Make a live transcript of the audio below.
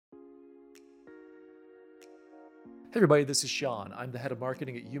Hey everybody, this is Sean. I'm the head of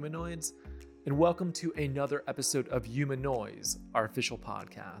marketing at Humanoids, and welcome to another episode of Humanoids, our official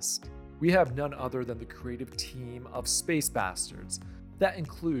podcast. We have none other than the creative team of Space Bastards. That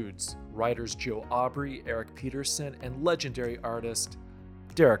includes writers Joe Aubrey, Eric Peterson, and legendary artist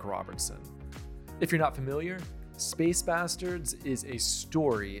Darick Robertson. If you're not familiar, Space Bastards is a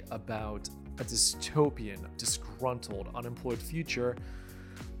story about a dystopian, disgruntled, unemployed future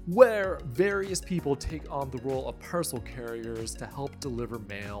where various people take on the role of parcel carriers to help deliver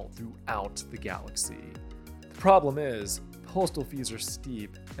mail throughout the galaxy. The problem is, postal fees are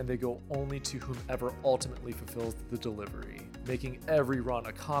steep, and they go only to whomever ultimately fulfills the delivery, making every run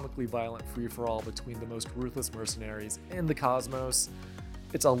a comically violent free-for-all between the most ruthless mercenaries in the cosmos.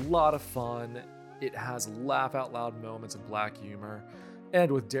 It's a lot of fun, it has laugh-out-loud moments of black humor,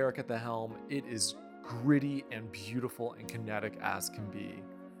 and with Darick at the helm, it is gritty and beautiful and kinetic as can be.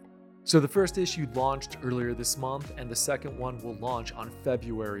 So the first issue launched earlier this month, and the second one will launch on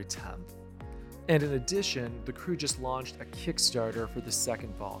February 10th. And in addition, the crew just launched a Kickstarter for the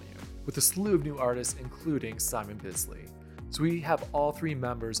second volume, with a slew of new artists including Simon Bisley. So we have all three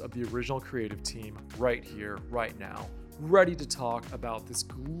members of the original creative team right here, right now, ready to talk about this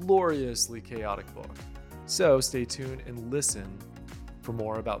gloriously chaotic book. So stay tuned and listen for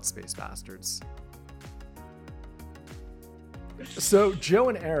more about Space Bastards. So Joe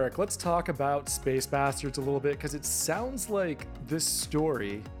and Eric, let's talk about Space Bastards a little bit, because it sounds like this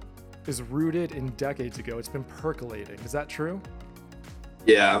story is rooted in decades ago. It's been percolating. Is that true?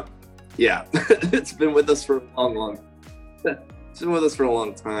 Yeah. It's been with us for a long It's been with us for a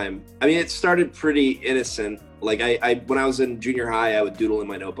long time. I mean, it started pretty innocent. Like I when I was in junior high, I would doodle in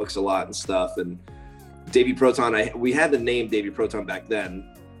my notebooks a lot and stuff. And Davy Proton, we had the name Davy Proton back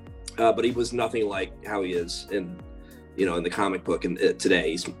then, but he was nothing like how he is in the comic book. And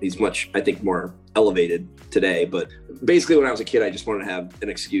today he's much, I think, more elevated today. But basically, when I was a kid, I just wanted to have an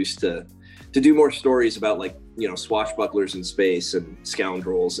excuse to do more stories about, like, swashbucklers in space and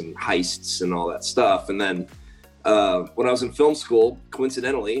scoundrels and heists and all that stuff. And then when I was in film school,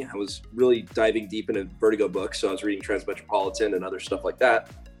 coincidentally, I was really diving deep into Vertigo books. So I was reading Transmetropolitan and other stuff like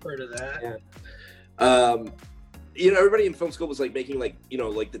that. Heard of that? Yeah. Everybody in film school was like making like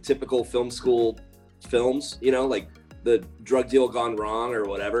the typical film school films, like the drug deal gone wrong or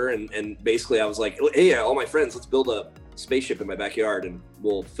whatever. And basically I was like, hey, all my friends, let's build a spaceship in my backyard and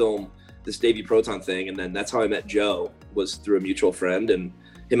we'll film this Davy Proton thing. And then that's how I met Joe, was through a mutual friend, and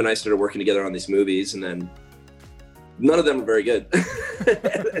him and I started working together on these movies, and then none of them were very good.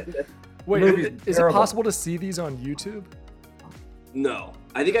 Wait, is it possible to see these on YouTube? No,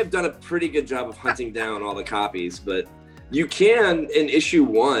 I think I've done a pretty good job of hunting down all the copies, but you can, in issue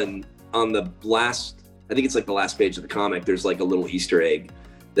 1, on the last, I think it's like the last page of the comic, there's like a little Easter egg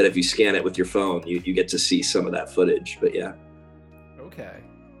that if you scan it with your phone, you get to see some of that footage. But yeah. Okay.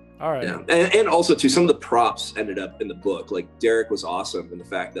 All right. Yeah. And also too, some of the props ended up in the book. Like Darick was awesome in the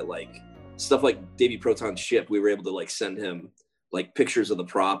fact that like stuff like Davy Proton's ship, we were able to like send him like pictures of the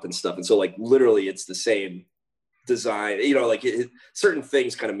prop and stuff. And so like literally it's the same design, certain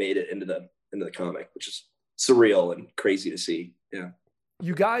things kind of made it into the comic, which is surreal and crazy to see. Yeah.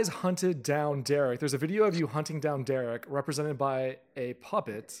 You guys hunted down Darick. There's a video of you hunting down Darick, represented by a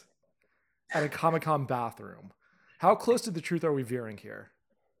puppet, at a Comic-Con bathroom. How close to the truth are we veering here?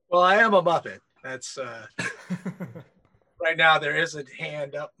 Well, I am a Muppet. That's right now there is a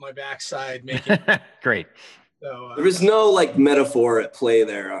hand up my backside making great. So there was no like metaphor at play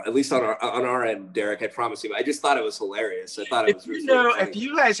there, at least on our end, Darick. I promise you. I just thought it was hilarious. I thought it was really funny. If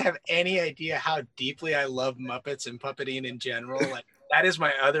you guys have any idea how deeply I love Muppets and puppeting in general, like that is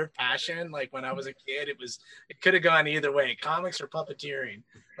my other passion. Like when I was a kid, it could have gone either way, comics or puppeteering.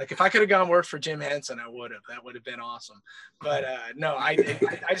 Like if I could have gone work for Jim Henson, I would have. That would have been awesome. But no, I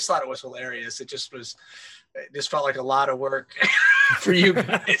just thought it was hilarious. It just felt like a lot of work for you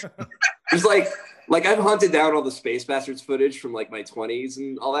guys. It's like I've hunted down all the Space Bastards footage from like my 20s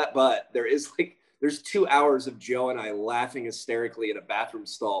and all that, but there's 2 hours of Joe and I laughing hysterically in a bathroom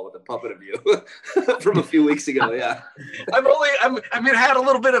stall with a puppet of you from a few weeks ago. Yeah. I had a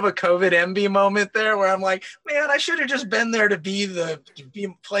little bit of a COVID envy moment there where I'm like, man, I should have just been there to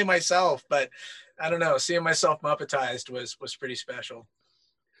play myself. But I don't know, seeing myself Muppetized was pretty special.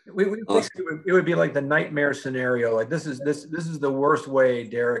 It would be like the nightmare scenario. Like this is the worst way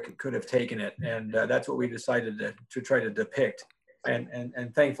Darick could have taken it, and that's what we decided to try to depict.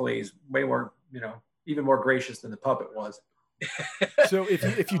 And thankfully, he's way more, even more gracious than the puppet was. So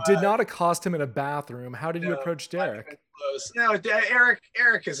if you did not accost him in a bathroom, how did you approach Darick? No,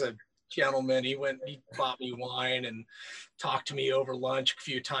 Eric is a gentleman. He bought me wine and talked to me over lunch a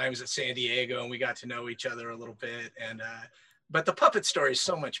few times at San Diego, and we got to know each other a little bit. And but the puppet story is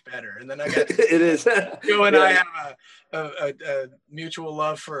so much better. And then I got it is. Joe and I have a mutual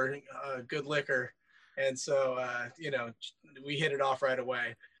love for good liquor, and so we hit it off right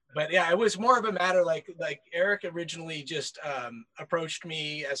away. But yeah, it was more of a matter like Eric originally just approached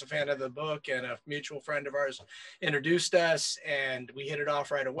me as a fan of the book, and a mutual friend of ours introduced us, and we hit it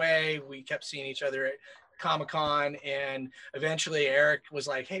off right away. We kept seeing each other at Comic-Con, and eventually Eric was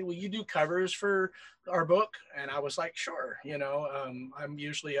like, "Hey, will you do covers for our book?" And I was like, "Sure." I'm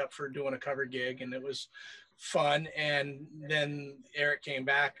usually up for doing a cover gig, and it was fun. And then Eric and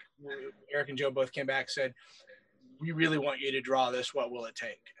Joe both came back, said, "We really want you to draw this. What will it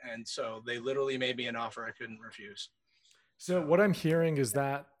take?" And so they literally made me an offer I couldn't refuse. So what I'm hearing is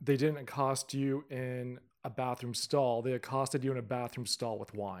that they didn't accost you in a bathroom stall. They accosted you in a bathroom stall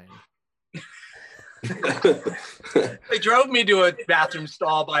with wine. They drove me to a bathroom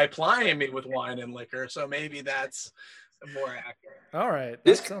stall by applying me with wine and liquor. So maybe that's more accurate. All right.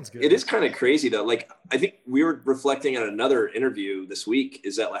 That sounds good. It is kind of crazy though. Like, I think we were reflecting on another interview this week,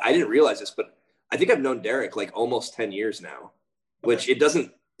 is that like, I didn't realize this, but I think I've known Darick like almost 10 years now, which it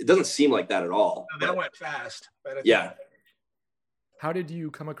doesn't seem like that at all. No, that went fast. Yeah. How did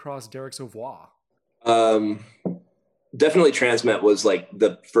you come across Darick Sauvois? Definitely Transmet was like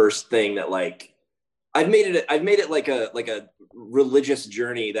the first thing that like, I've made it like a religious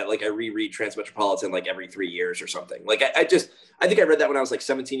journey that like I reread Transmetropolitan like every 3 years or something. Like I think I read that when I was like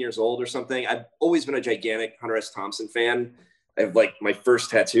 17 years old or something. I've always been a gigantic Hunter S. Thompson fan. I have like my first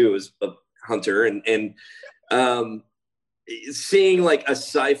tattoo is a Hunter, and seeing like a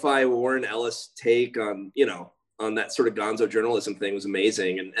sci-fi Warren Ellis take on that sort of gonzo journalism thing was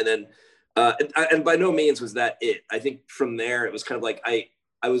amazing. And then and by no means was that it. I think from there it was kind of like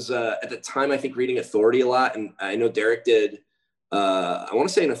I was at the time I think reading Authority a lot, and I know Darick did I want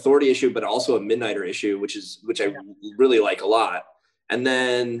to say an Authority issue, but also a Midnighter issue, which I really like a lot. And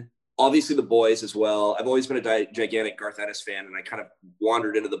then obviously The Boys as well. I've always been a gigantic Garth Ennis fan, and I kind of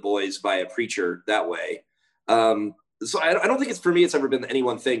wandered into The Boys via Preacher that way. So I don't think it's ever been any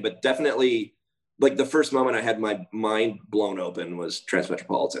one thing, but definitely like the first moment I had my mind blown open was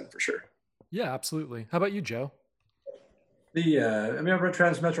Transmetropolitan for sure. Yeah, absolutely. How about you, Joe? I've read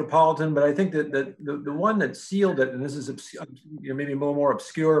Transmetropolitan, but I think that the one that sealed it, and this is maybe a little more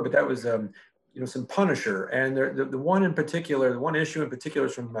obscure, but that was some Punisher, and the one in particular, the one issue in particular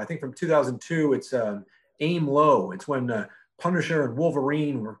is from 2002. It's Aim Low. It's when Punisher and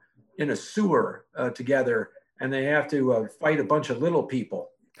Wolverine were in a sewer together, and they have to fight a bunch of little people,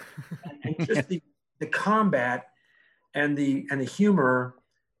 and just the combat and the humor.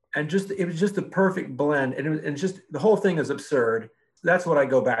 And it was just the perfect blend, and just the whole thing is absurd. That's what I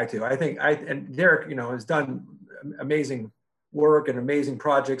go back to. I think and Darick, has done amazing work and amazing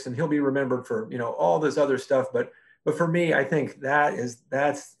projects, and he'll be remembered for all this other stuff. But for me, I think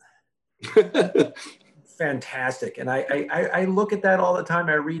that's fantastic. And I look at that all the time.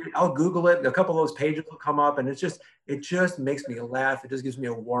 I read it. I'll Google it. And a couple of those pages will come up, and it just makes me laugh. It just gives me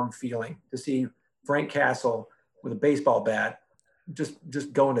a warm feeling to see Frank Castle with a baseball bat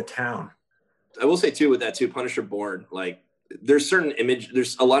just going to town. I will say too with that too, Punisher Born, like there's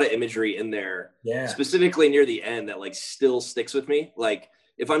a lot of imagery in there, specifically near the end that like still sticks with me. Like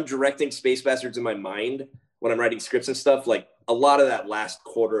if I'm directing Space Bastards in my mind when I'm writing scripts and stuff, like a lot of that last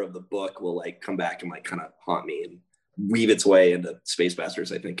quarter of the book will like come back and like kind of haunt me and weave its way into Space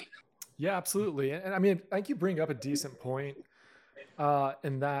Bastards, I think. Yeah, absolutely. And I mean, I think you bring up a decent point.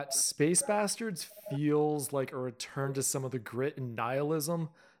 In that Space Bastards feels like a return to some of the grit and nihilism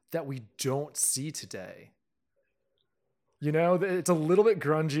that we don't see today. It's a little bit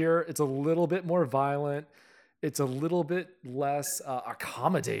grungier. It's a little bit more violent. It's a little bit less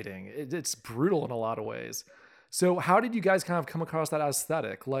accommodating. It's brutal in a lot of ways. So how did you guys kind of come across that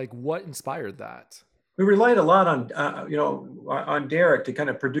aesthetic? Like what inspired that? We relied a lot on Darick to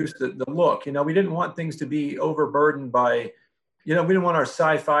kind of produce the look. We didn't want things to be overburdened by, we didn't want our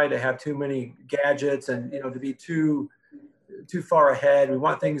sci-fi to have too many gadgets and, to be too far ahead. We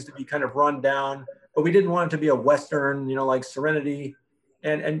want things to be kind of run down, but we didn't want it to be a Western, like Serenity.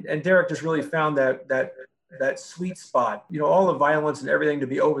 And Darick just really found that sweet spot, all the violence and everything to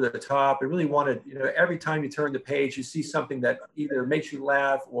be over the top. It really wanted, every time you turn the page, you see something that either makes you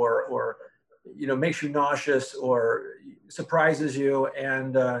laugh or makes you nauseous or surprises you.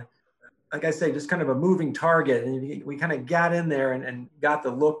 And, like I say, just kind of a moving target. And we kind of got in there and got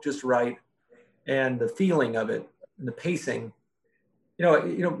the look just right and the feeling of it and the pacing.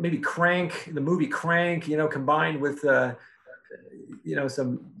 Maybe the movie Crank, combined with,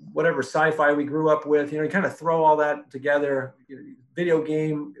 some whatever sci-fi we grew up with, you kind of throw all that together, video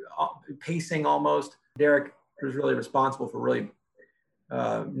game pacing almost. Darick was really responsible for really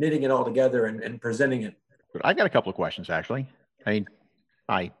knitting it all together and presenting it. I've got a couple of questions, actually. I mean,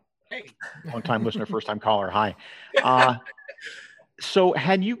 hi. Hey. Long-time listener, first-time caller. Hi. So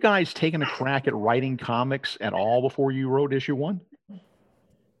had you guys taken a crack at writing comics at all before you wrote issue 1?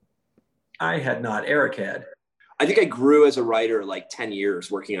 I had not. Eric had. I think I grew as a writer like 10 years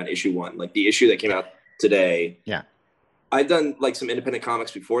working on issue 1, like the issue that came out today. Yeah. I've done like some independent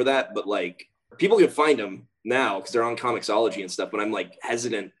comics before that, but like people can find them now because they're on Comixology and stuff. But I'm like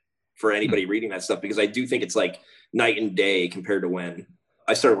hesitant for anybody reading that stuff because I do think it's like night and day compared to when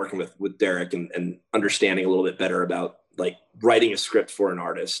I started working with Darick and understanding a little bit better about like writing a script for an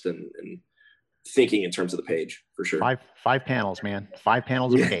artist and thinking in terms of the page, for sure. Five panels, man. 5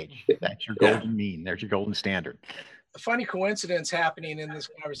 panels of a page. That's your golden mean. There's your golden standard. A funny coincidence happening in this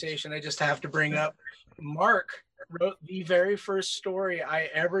conversation. I just have to bring up Mark wrote the very first story I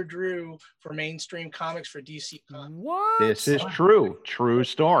ever drew for mainstream comics for DC Comics. What? This is true. True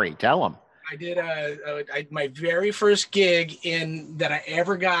story. Tell them. I did my very first gig that I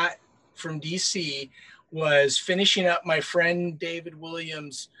ever got from DC was finishing up my friend David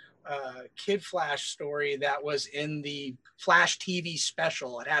Williams' Kid Flash story that was in the Flash TV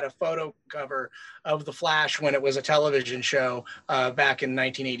special. It had a photo cover of the Flash when it was a television show back in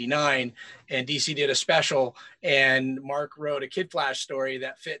 1989, and DC did a special, and Mark wrote a Kid Flash story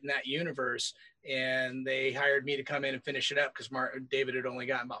that fit in that universe, and they hired me to come in and finish it up because David had only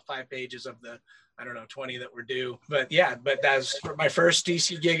gotten about 5 pages of the 20 that were due. But that's my first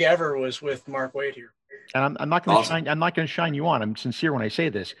DC gig ever was with Mark Waid here. And I'm not going to shine you on. I'm sincere when I say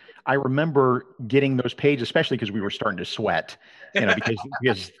this. I remember getting those pages, especially because we were starting to sweat,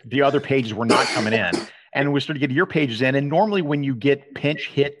 because the other pages were not coming in, and we started to get your pages in. And normally, when you get pinch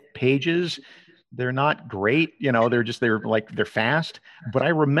hit pages, they're not great. They're fast. But I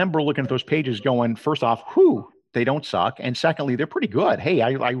remember looking at those pages, going, first off, they don't suck, and secondly, they're pretty good. Hey,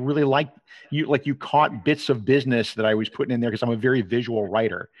 I really like you. Like, you caught bits of business that I was putting in there because I'm a very visual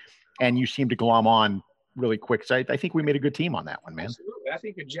writer, and you seem to glom on really quick. So I think we made a good team on that one, man. Absolutely. I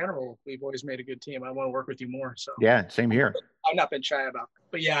think in general, we've always made a good team. I want to work with you more. So yeah, same here. I've not been shy about it.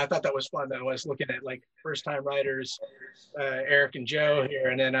 But yeah, I thought that was fun. I was looking at like first time writers, Eric and Joe here.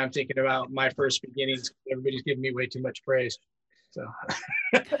 And then I'm thinking about my first beginnings. Everybody's giving me way too much praise. So,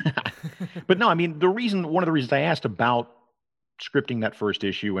 but no, I mean, one of the reasons I asked about scripting that first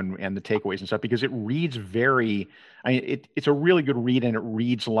issue and the takeaways and stuff, because it reads it's a really good read, and it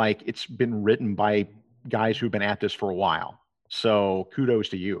reads like it's been written by guys who've been at this for a while. So kudos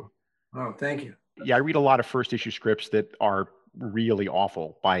to you. Oh, thank you. Yeah, I read a lot of first issue scripts that are really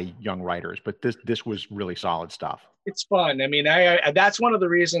awful by young writers, but this was really solid stuff. It's fun. I mean, I that's one of the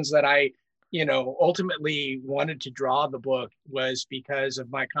reasons that I ultimately wanted to draw the book, was because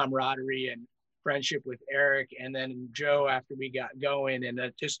of my camaraderie and friendship with Eric and then Joe after we got going. And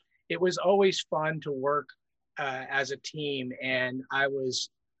it was always fun to work as a team. And I was,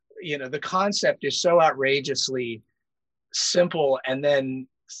 the concept is so outrageously simple,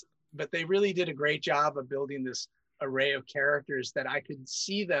 but they really did a great job of building this array of characters that I could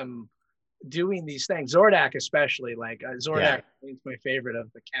see them doing these things. Zordak especially, Zordak is my favorite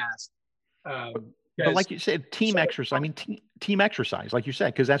of the cast. But like you said, team exercise. I mean, team exercise, like you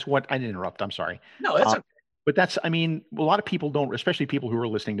said, because that's what I didn't interrupt. I'm sorry. No, that's okay. But a lot of people don't, especially people who are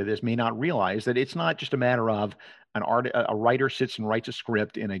listening to this, may not realize that it's not just a matter of a writer sits and writes a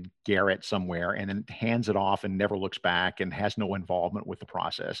script in a garret somewhere and then hands it off and never looks back and has no involvement with the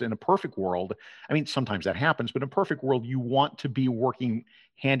process. In a perfect world, I mean, sometimes that happens, but in a perfect world, you want to be working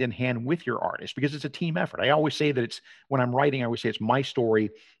hand in hand with your artist because it's a team effort. I always say that when I'm writing, I always say it's my story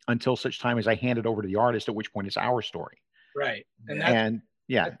until such time as I hand it over to the artist, at which point it's our story. Right. And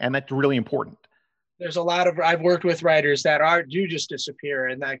that's really important. There's a lot of, I've worked with writers that do just disappear.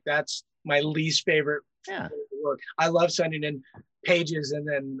 And that's my least favorite work. I love sending in pages and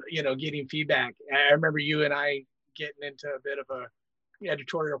then, getting feedback. I remember you and I getting into a bit of a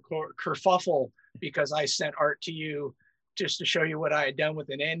editorial kerfuffle because I sent art to you just to show you what I had done with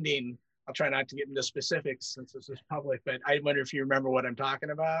an ending. I'll try not to get into specifics since this is public, but I wonder if you remember what I'm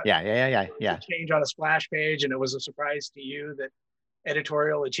talking about. Yeah. A change on a splash page, and it was a surprise to you that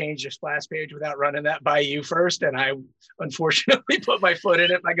editorial had changed your splash page without running that by you first. And I unfortunately put my foot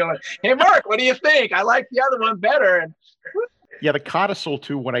in it by going, "Hey, Mark, what do you think? I like the other one better." And yeah, the codicil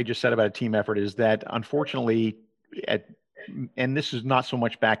to what I just said about a team effort is that unfortunately, and this is not so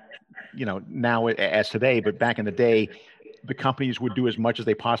much back, now as today, but back in the day, the companies would do as much as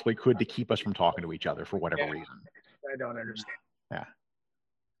they possibly could to keep us from talking to each other for whatever reason. I don't understand. Yeah.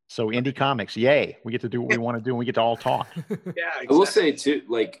 So indie comics, yay. We get to do what we want to do and we get to all talk. Yeah, exactly. I will say too,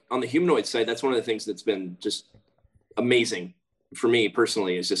 like on the humanoid side, that's one of the things that's been just amazing for me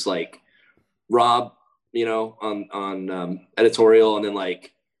personally, is just like Rob, you know, on editorial, and then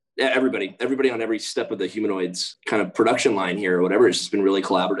like everybody on every step of the humanoids kind of production line here or whatever. It's just been really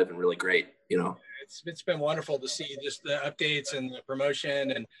collaborative and really great, you know. It's been wonderful to see just the updates and the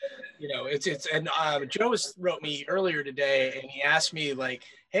promotion, and you know, Joe wrote me earlier today, and he asked me like,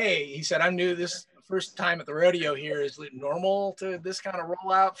 hey, he said, I'm new this first time at the rodeo here. Is it normal to this kind of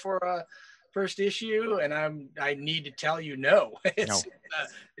rollout for a first issue? And I need to tell you, no.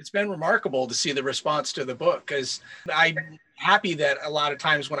 It's been remarkable to see the response to the book, because I'm happy that a lot of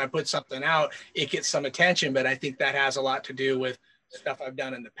times when I put something out, it gets some attention, but I think that has a lot to do with stuff I've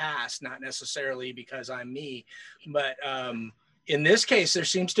done in the past, not necessarily because I'm me. But in this case, there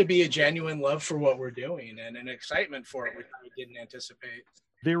seems to be a genuine love for what we're doing and an excitement for it, which I didn't anticipate.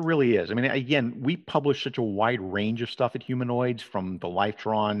 There really is. I mean, again, we publish such a wide range of stuff at Humanoids, from the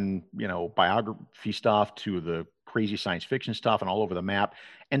life-drawn, you know, biography stuff to the crazy science fiction stuff and all over the map.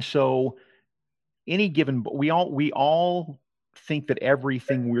 And so any given, we all think that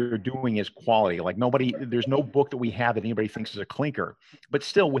everything we're doing is quality. Like there's no book that we have that anybody thinks is a clinker. But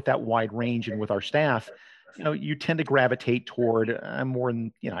still, with that wide range and with our staff, you know, you tend to gravitate toward more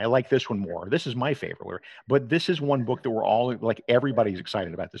than, you know, I like this one more. This is my favorite. But this is one book that we're all like, everybody's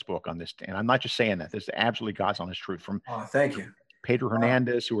excited about this book on this. And I'm not just saying that. This is absolutely God's honest truth from thank you. Pedro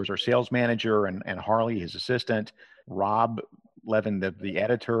Hernandez, who was our sales manager, and Harley, his assistant, Rob Levin, the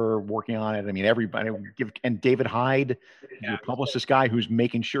editor, working on it. I mean, everybody, and David Hyde, your publicist guy, who's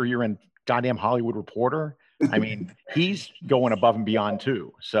making sure you're in goddamn Hollywood Reporter. I mean, he's going above and beyond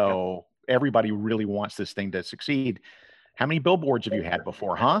too. So everybody really wants this thing to succeed. How many billboards have you had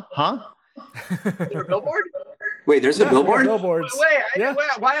before? Huh? Is there a billboard? Wait, there's a billboard? Billboards.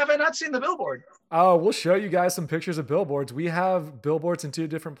 Why have I not seen the billboard? Oh, we'll show you guys some pictures of billboards. We have billboards in 2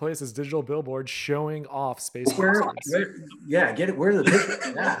 different places, digital billboards showing off space. Where get it. Where are the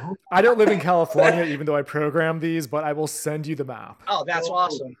pictures? Yeah. I don't live in California, even though I program these, but I will send you the map. Oh, that's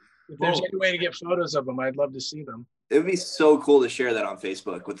awesome. If there's any way to get photos of them, I'd love to see them. It would be so cool to share that on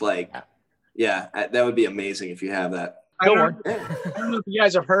Facebook with like, that would be amazing if you have that. I don't know if you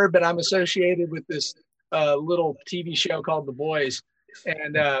guys have heard, but I'm associated with this little TV show called The Boys.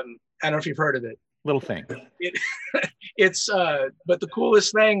 And I don't know if you've heard of it. Little thing. But the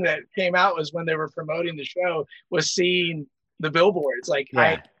coolest thing that came out was when they were promoting the show was seeing the billboards. Like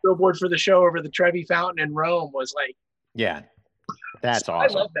billboard for the show over the Trevi Fountain in Rome was like, that's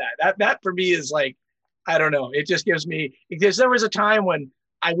awesome. I love that. That for me is like, I don't know. It just gives me, because there was a time when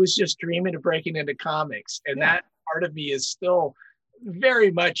I was just dreaming of breaking into comics, and that part of me is still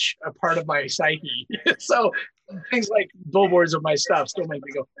very much a part of my psyche. So things like billboards of my stuff still make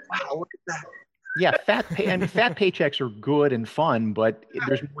me go, wow, look at that. Yeah, fat paychecks are good and fun, but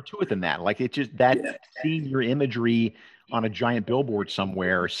there's more to it than that. Like it's just seeing your imagery on a giant billboard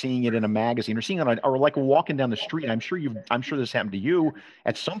somewhere, or seeing it in a magazine, or seeing it or like walking down the street. I'm sure this happened to you.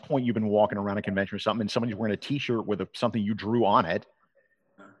 At some point, you've been walking around a convention or something, and somebody's wearing a T-shirt with something you drew on it.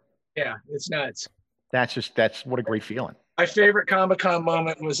 Yeah, it's nuts. That's what a great feeling. My favorite Comic-Con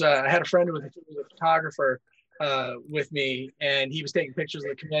moment was I had a friend who was a photographer with me, and he was taking pictures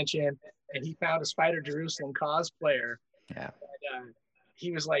of the convention, and he found a Spider Jerusalem cosplayer. Yeah. And,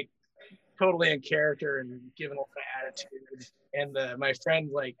 he was like totally in character and giving all the attitude. And my friend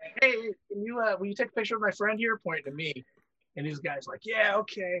like, hey, will you take a picture of my friend here? Pointing to me. And these guys like, yeah,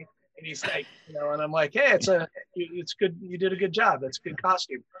 okay. And he's like, and I'm like, hey, it's good. You did a good job. That's a good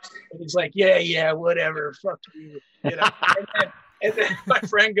costume. And he's like, yeah, whatever. Fuck you. And then my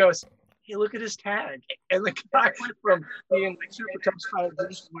friend goes, hey, look at his tag. And the guy went from being like super tough Spider,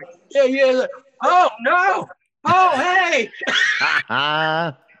 like, yeah. Oh no. Oh, hey.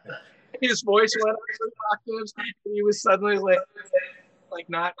 His voice went up 3 octaves, and he was suddenly like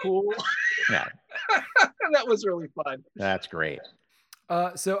not cool. Yeah. And that was really fun. That's great.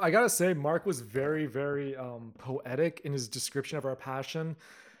 So I gotta say, Mark was very, very poetic in his description of our passion.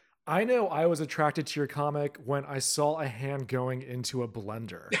 I know I was attracted to your comic when I saw a hand going into a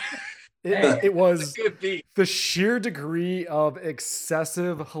blender. It was the sheer degree of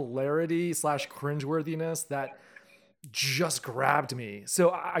excessive hilarity / cringeworthiness that just grabbed me. So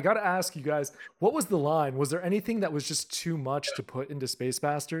I got to ask you guys, what was the line? Was there anything that was just too much to put into Space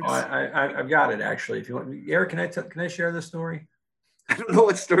Bastards? I've got it actually. If you want, Eric, can I share this story? I don't know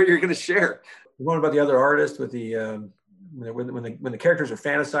what story you're going to share. The one about the other artist with the when the characters are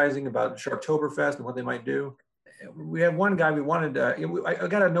fantasizing about Sharktoberfest and what they might do. We had one guy we wanted. I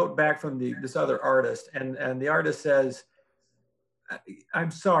got a note back from this other artist, and the artist says,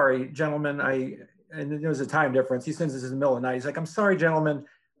 I'm sorry, gentlemen. And there was a time difference. He sends this in the middle of the night. He's like, I'm sorry, gentlemen.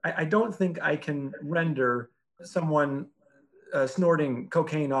 I don't think I can render someone snorting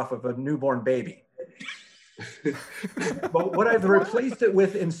cocaine off of a newborn baby. But what I've replaced it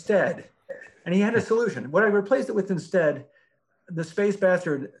with instead, and he had a solution. What I replaced it with instead, the space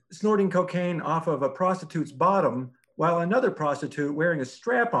bastard snorting cocaine off of a prostitute's bottom while another prostitute wearing a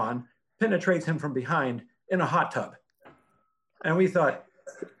strap-on penetrates him from behind in a hot tub. And we thought,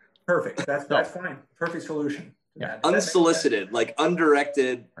 perfect. That's fine. Perfect solution. Yeah. Unsolicited, like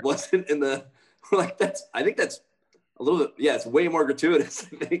undirected, wasn't in the like. I think that's a little bit. Yeah, it's way more gratuitous.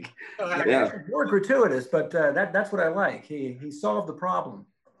 I think. Yeah, more gratuitous, but that's what I like. He solved the problem.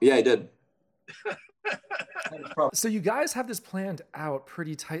 Yeah, he did. So you guys have this planned out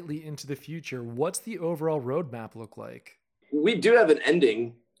pretty tightly into the future. What's the overall roadmap look like? We do have an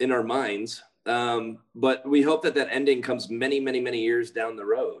ending in our minds, but we hope that ending comes many, many, many years down the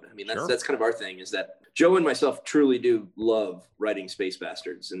road. I mean, that's kind of our thing, is that Joe and myself truly do love writing Space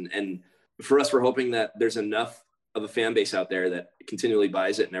Bastards. And for us, we're hoping that there's enough of a fan base out there that continually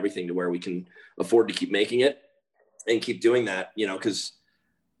buys it and everything to where we can afford to keep making it and keep doing that, because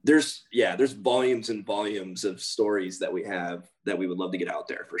there's volumes and volumes of stories that we have that we would love to get out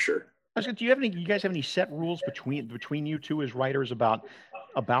there for sure. Do you guys have any set rules between you two as writers about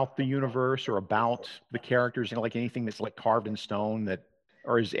the universe or about the characters, like anything that's like carved in stone,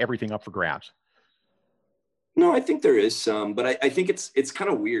 or is everything up for grabs? No, I think there is some, but I think it's kind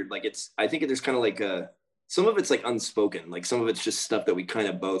of weird. Like I think there's kind of like some of it's like unspoken, like some of it's just stuff that we kind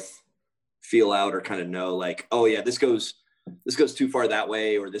of both feel out or kind of know, like, oh yeah, this goes too far that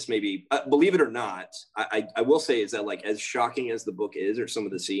way, or this maybe, believe it or not, I will say is that, like, as shocking as the book is, or some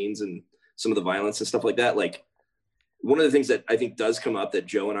of the scenes and some of the violence and stuff like that, like one of the things that I think does come up that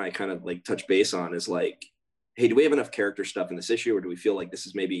Joe and I kind of like touch base on is like, hey, do we have enough character stuff in this issue, or do we feel like this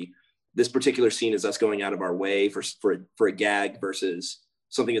is maybe this particular scene is us going out of our way for a gag versus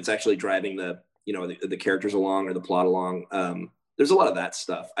something that's actually driving the characters along or the plot along. There's a lot of that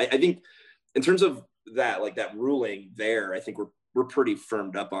stuff. I think in terms of that, like that ruling there, I think we're pretty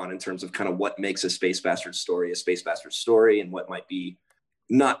firmed up on in terms of kind of what makes a Space Bastard story, and what might be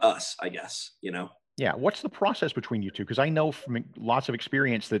not us, I guess, Yeah. What's the process between you two? Because I know from lots of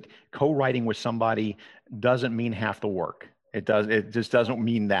experience that co-writing with somebody doesn't mean half the work. It just doesn't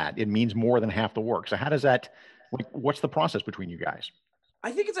mean that. It means more than half the work. So how does that, what's the process between you guys?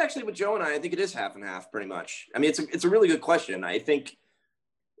 I think it's actually with Joe and I think it is half and half pretty much. I mean, it's a really good question. I think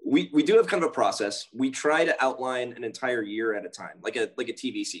we do have kind of a process. We try to outline an entire year at a time, like a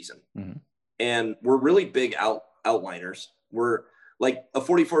TV season. Mm-hmm. And we're really big outliners. We're like that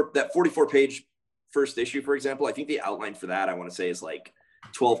 44 page first issue, for example. I think the outline for that, I want to say, is like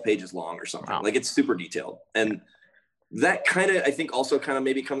 12 pages long or something. Wow. Like, it's super detailed. And that kind of, I think, also kind of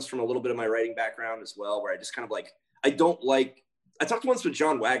maybe comes from a little bit of my writing background as well, where I just kind of like, I talked once with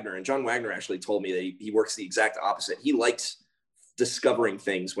John Wagner, and John Wagner actually told me that he works the exact opposite. He likes discovering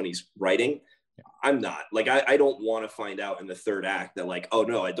things when he's writing. I'm not. Like, I don't want to find out in the third act that, like, oh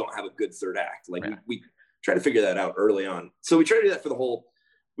no, I don't have a good third act. Like, we try to figure that out early on. So we try to do that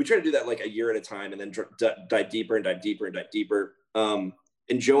we try to do that like a year at a time, and then dive deeper and dive deeper and dive deeper. And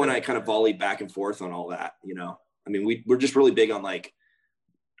Joe and I kind of volley back and forth on all that, I mean, we're just really big on, like,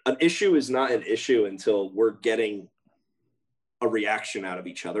 an issue is not an issue until we're getting a reaction out of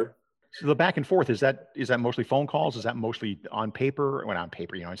each other. So the back and forth, is that mostly phone calls? Is that mostly on paper? Well, not on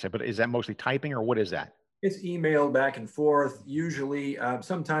paper, I said, but is that mostly typing, or what is that? It's email back and forth, usually,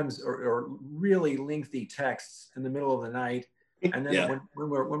 sometimes, or really lengthy texts in the middle of the night. And then when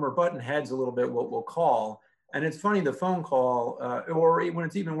we're butting heads a little bit, we'll call. And it's funny, the phone call, or when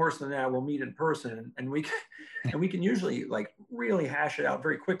it's even worse than that, we'll meet in person, and we can usually, like, really hash it out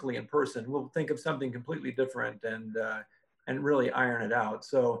very quickly in person. We'll think of something completely different and really iron it out.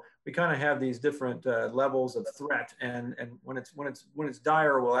 So we kind of have these different levels of threat, and when it's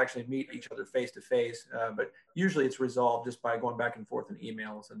dire, we'll actually meet each other face to face. But usually it's resolved just by going back and forth in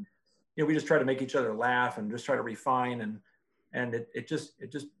emails, and we just try to make each other laugh and just try to refine, and it just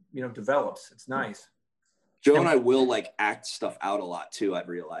develops. It's nice. Joe and I will, like, act stuff out a lot too, I've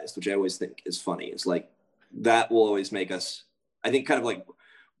realized, which I always think is funny. It's like, that will always make us, I think, kind of like,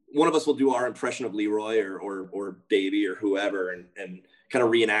 one of us will do our impression of Leroy or Davey or whoever, and kind of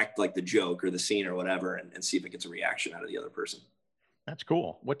reenact, like, the joke or the scene or whatever, and see if it gets a reaction out of the other person. That's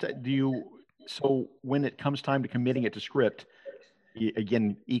cool. So when it comes time to committing it to script,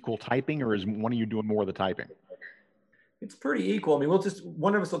 again, equal typing, or is one of you doing more of the typing? It's pretty equal. I mean,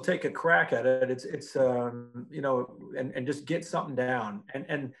 one of us will take a crack at it. It's and just get something down.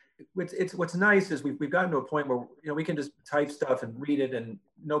 And it's what's nice is we've gotten to a point where we can just type stuff and read it, and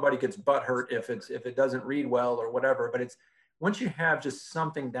nobody gets butthurt if it doesn't read well or whatever. But it's once you have just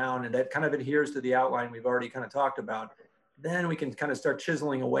something down and that kind of adheres to the outline we've already kind of talked about, then we can kind of start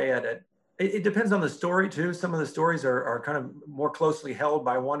chiseling away at it. It depends on the story too. Some of the stories are kind of more closely held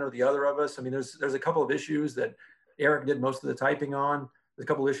by one or the other of us. I mean, there's a couple of issues that Eric did most of the typing on. There's a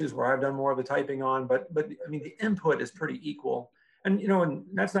couple of issues where I've done more of the typing on, but I mean, the input is pretty equal. And, and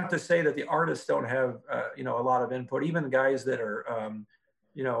that's not to say that the artists don't have, a lot of input. Even the guys that are,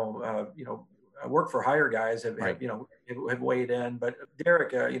 work for hire guys have weighed in. But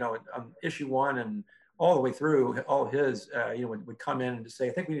Darick, on issue 1 and all the way through, all his, would come in and just say,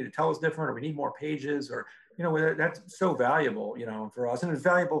 I think we need to tell us different, or we need more pages, or, that's so valuable, for us. And it's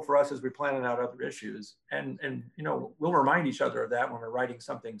valuable for us as we're planning out other issues. And we'll remind each other of that when we're writing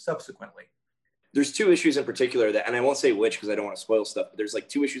something subsequently. There's 2 issues in particular that, and I won't say which because I don't want to spoil stuff, but there's like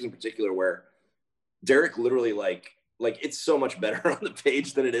 2 issues in particular where Darick literally like it's so much better on the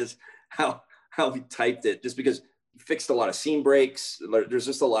page than it is how he typed it, just because he fixed a lot of scene breaks. There's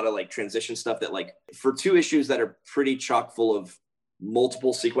just a lot of like transition stuff that, like, for 2 issues that are pretty chock full of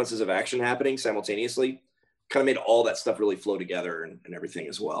multiple sequences of action happening simultaneously, kind of made all that stuff really flow together and everything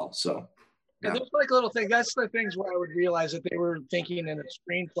as well. So yeah. And there's like little things. That's the things where I would realize that they were thinking in a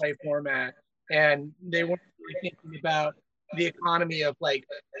screenplay format. And they weren't really thinking about the economy of like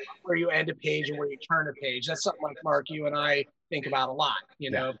where you end a page and where you turn a page. That's something like Mark, you and I think about a lot,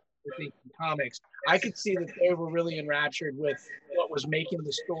 we're thinking comics. I could see that they were really enraptured with what was making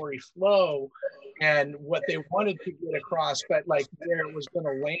the story flow and what they wanted to get across, but like where it was going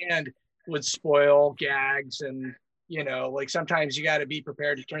to land would spoil gags. And, like sometimes you got to be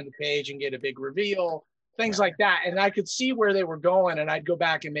prepared to turn the page and get a big reveal. Things like that. And I could see where they were going, and I'd go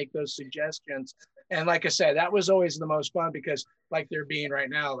back and make those suggestions. And like I said, that was always the most fun because like they're being right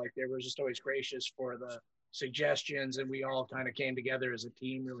now, like they were just always gracious for the suggestions, and we all kind of came together as a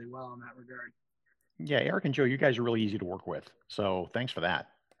team really well in that regard. Yeah, Eric and Joe, you guys are really easy to work with. So thanks for that.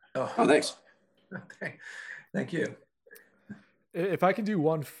 Oh, thanks. Okay. Thank you. If I can do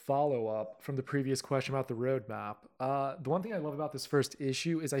one follow-up from the previous question about the roadmap, the one thing I love about this first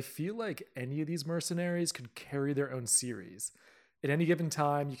issue is I feel like any of these mercenaries could carry their own series. At any given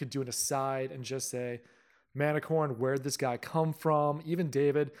time, you could do an aside and just say, Manicorn, where'd this guy come from? Even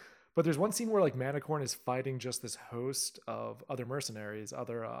David. But there's one scene where like Manicorn is fighting just this host of other mercenaries,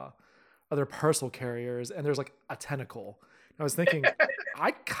 other parcel carriers, and there's like a tentacle. I was thinking,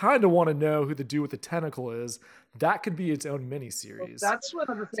 I kind of want to know who the dude with the tentacle is. That could be its own miniseries. Well, that's one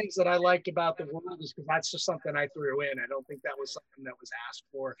of the things that I liked about the world, is because that's just something I threw in. I don't think that was something that was asked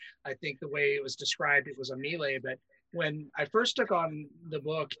for. I think the way it was described, it was a melee. But when I first took on the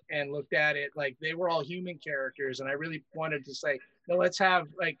book and looked at it, like they were all human characters, and I really wanted to say, no, let's have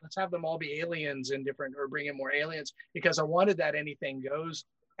them all be aliens and different, or bring in more aliens, because I wanted that anything goes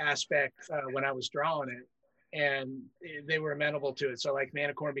aspect when I was drawing it. And they were amenable to it. So like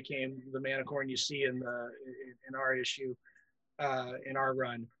Manicorn became the Manicorn you see in our issue, in our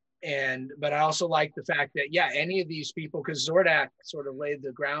run. But I also like the fact that, any of these people, because Zordak sort of laid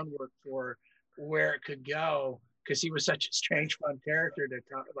the groundwork for where it could go, because he was such a strange, fun character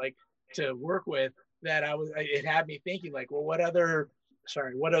to work with, that it had me thinking like, well, what other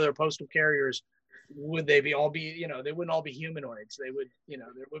postal carriers would they be? They wouldn't all be humanoids. They would,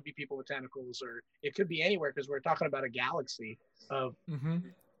 there would be people with tentacles, or it could be anywhere, because we're talking about a galaxy of,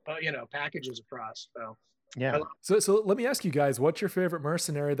 packages across. So, yeah. So let me ask you guys, what's your favorite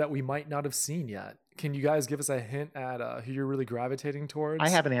mercenary that we might not have seen yet? Can you guys give us a hint at who you're really gravitating towards? I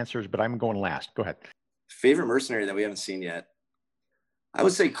have an answer, but I'm going last. Go ahead. Favorite mercenary that we haven't seen yet? I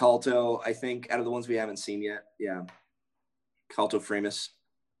would say Calto. I think out of the ones we haven't seen yet, Calto Framus.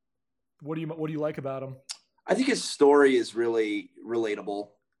 What do you like about him? I think his story is really relatable.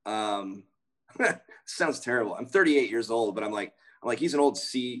 Sounds terrible. I'm 38 years old, but I'm like he's an old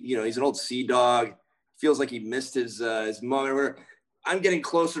sea dog. Feels like he missed his mom. I'm getting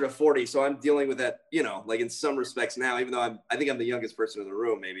closer to 40, so I'm dealing with that, like in some respects now, even though I think I'm the youngest person in the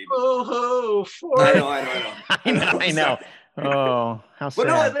room, maybe. Oh, 40. I know. Oh, how sad. But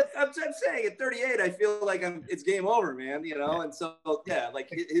no, I'm saying at 38, I feel like it's game over, man. And so like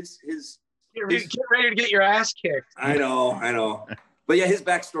his get ready to get your ass kicked. I know. But his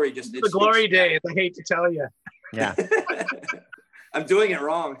backstory just the glory days. I hate to tell you. Yeah, I'm doing it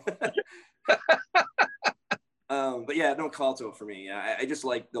wrong. But no Calto for me. I just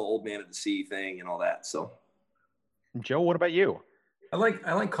like the old man of the sea thing and all that. So, Joe, what about you? I like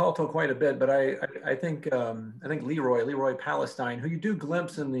Calto quite a bit, but I think Leroy Palestine, who you do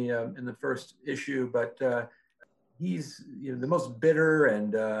glimpse in the first issue, but he's the most bitter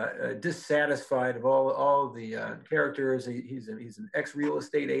and dissatisfied of all the characters. He's an ex-real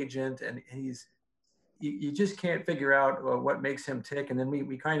estate agent, and you just can't figure out what makes him tick. And then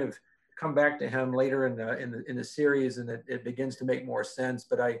we kind of come back to him later in the series, and it begins to make more sense.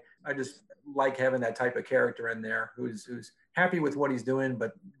 But I just like having that type of character in there who's happy with what he's doing,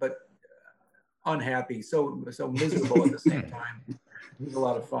 but unhappy, so miserable at the same time. He's a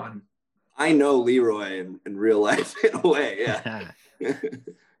lot of fun. I know Leroy in real life in a way, yeah.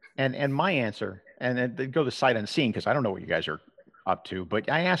 and my answer, and they go the sight unseen because I don't know what you guys are up to, but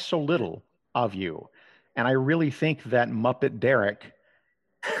I ask so little of you, and I really think that Muppet Darick.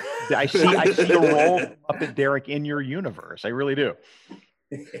 I see the role of Muppet Darick in your universe. I really do.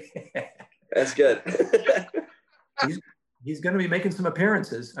 That's good. He's going to be making some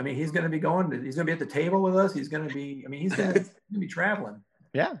appearances. I mean, he's going to be at the table with us. He's going to be traveling.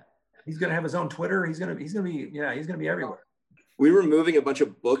 Yeah. He's going to have his own Twitter. He's going to be everywhere. We were moving a bunch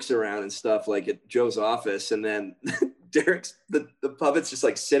of books around and stuff like at Joe's office, and then Derek's the puppet's just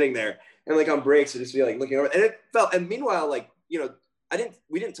like sitting there, and like on breaks, it'd just be like looking over, and it felt. And meanwhile, like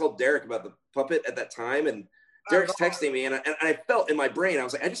we didn't tell Darick about the puppet at that time, and Derek's texting me, and I felt in my brain, I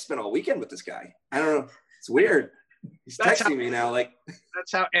was like, I just spent all weekend with this guy. I don't know, it's weird. He's texting me now, like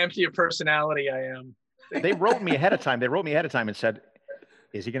that's how empty a personality I am. They wrote me ahead of time and said,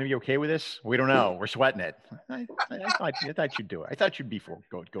 is he going to be okay with this? We don't know. We're sweating it. I thought you'd do it. I thought you'd be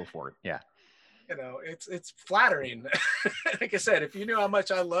go for it. Yeah. It's flattering. Like I said, if you knew how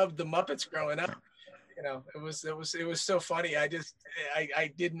much I loved the Muppets growing up, it was so funny. I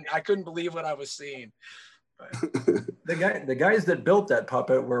couldn't believe what I was seeing. The guys that built that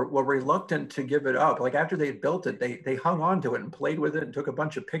puppet were reluctant to give it up. Like after they built it, they hung on to it and played with it and took a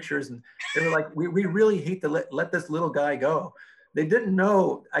bunch of pictures, and they were like, we really hate to let this little guy go. They didn't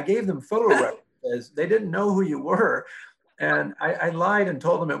know. I gave them photo references. They didn't know who you were. And I lied and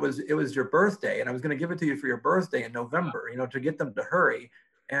told them it was your birthday, and I was going to give it to you for your birthday in November, to get them to hurry.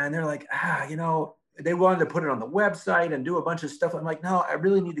 And they're like, they wanted to put it on the website and do a bunch of stuff. I'm like, no, I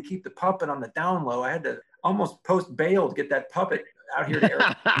really need to keep the puppet on the down low. I had to almost post bail to get that puppet out here to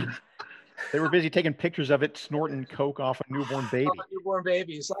air. They were busy taking pictures of it, snorting coke off a newborn baby. Newborn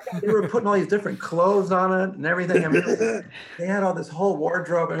babies. They were putting all these different clothes on it and everything. I mean, they had all this whole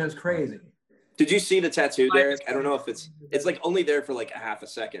wardrobe, and it was crazy. Did you see the tattoo, Darick? I don't know if it's like only there for like a half a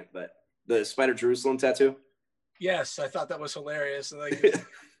second, but the Spider Jerusalem tattoo? Yes, I thought that was hilarious. Like, did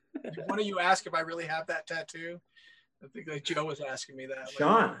one of you ask if I really have that tattoo? I think like Joe was asking me that.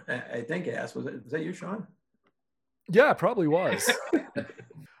 Sean, I think asked. Was that you, Sean? Yeah, it probably was.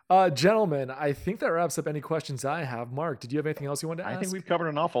 Gentlemen, I think that wraps up any questions I have. Mark, did you have anything else you wanted to ask? I think we've covered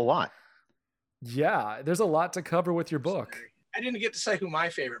an awful lot. Yeah, there's a lot to cover with your book. I didn't get to say who my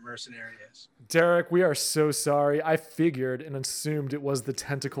favorite mercenary is. Darick, we are so sorry. I figured and assumed it was the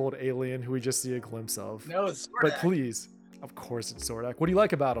tentacled alien who we just see a glimpse of. No, it's Sordak. But please, of course it's Sordak. What do you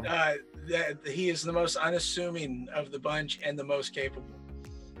like about him? He is the most unassuming of the bunch and the most capable.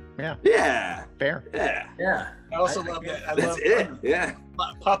 Yeah. Fair. Yeah. I also love that. I love it. Yeah.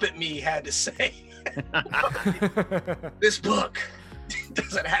 Puppet me had to say. This book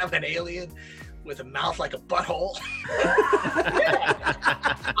doesn't have an alien with a mouth like a butthole.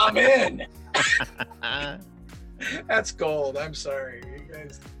 I'm in. That's gold. I'm sorry, you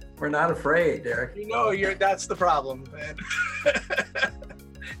guys. We're not afraid, Darick. That's the problem.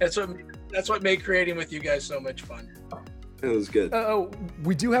 That's what made creating with you guys so much fun. It was good.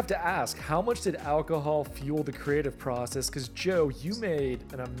 We do have to ask, how much did alcohol fuel the creative process? Because Joe, you made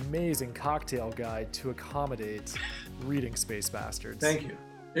an amazing cocktail guide to accommodate reading Space Bastards. Thank you.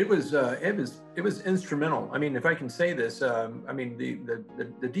 It was instrumental. I mean, if I can say this,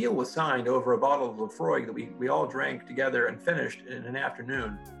 the deal was signed over a bottle of Lefroy that we all drank together and finished in an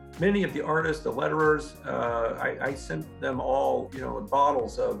afternoon. Many of the artists, the letterers, I sent them all,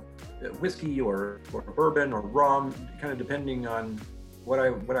 bottles of whiskey or bourbon or rum, kind of depending on what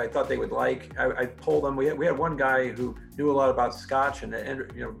I thought they would like. I told them we had one guy who knew a lot about Scotch and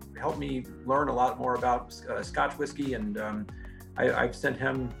helped me learn a lot more about Scotch whiskey, and I've sent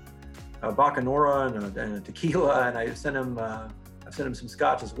him a Bacanora and a tequila, and I've sent him some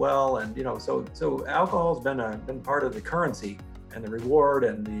Scotch as well, and so alcohol's been part of the currency and the reward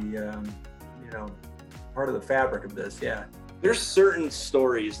and the part of the fabric of this. Yeah. There's certain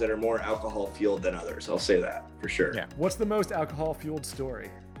stories that are more alcohol fueled than others. I'll say that for sure. Yeah. What's the most alcohol fueled story?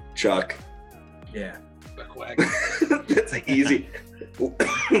 Chuck. Yeah. That's easy.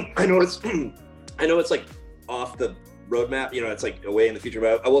 I know it's like off the roadmap. It's like away in the future.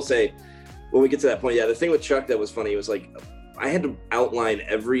 But I will say, when we get to that point, the thing with Chuck that was funny was like I had to outline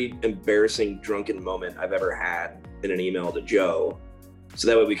every embarrassing drunken moment I've ever had in an email to Joe. So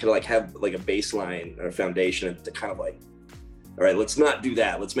that way we could like have like a baseline or a foundation to kind of like, all right, let's not do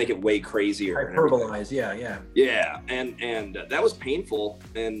that. Let's make it way crazier. Hyperbolize, yeah. Yeah, and that was painful,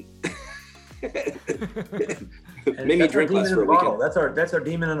 and And made me drink less for a weekend. That's our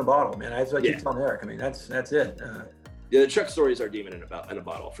demon in a bottle, man. That's what I keep telling Eric. I mean, that's it. Yeah, the Chuck stories are demon in a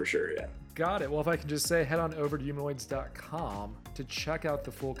bottle for sure. Yeah. Got it. Well, if I can just say, head on over to humanoids.com to check out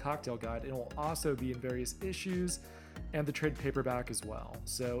the full cocktail guide. It will also be in various issues and the trade paperback as well.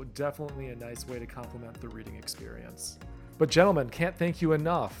 So definitely a nice way to complement the reading experience. But gentlemen, can't thank you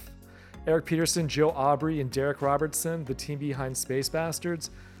enough. Eric Peterson, Joe Aubrey, and Darick Robertson, the team behind Space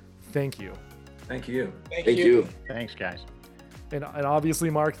Bastards, thank you. Thank you. Thank you. Thanks, guys. And obviously,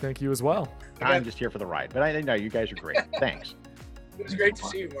 Mark, thank you as well. I'm just here for the ride, but I know you guys are great. Thanks. It was great to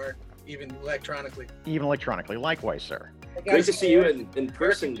see you, Mark, even electronically. Even electronically. Likewise, sir. Great to see you in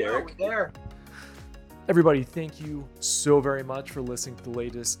person, Darick. There. Everybody, thank you so very much for listening to the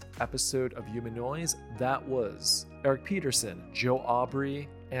latest episode of Human Noise. That was Eric Peterson, Joe Aubrey,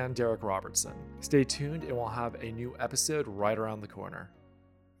 and Darick Robertson. Stay tuned and we'll have a new episode right around the corner.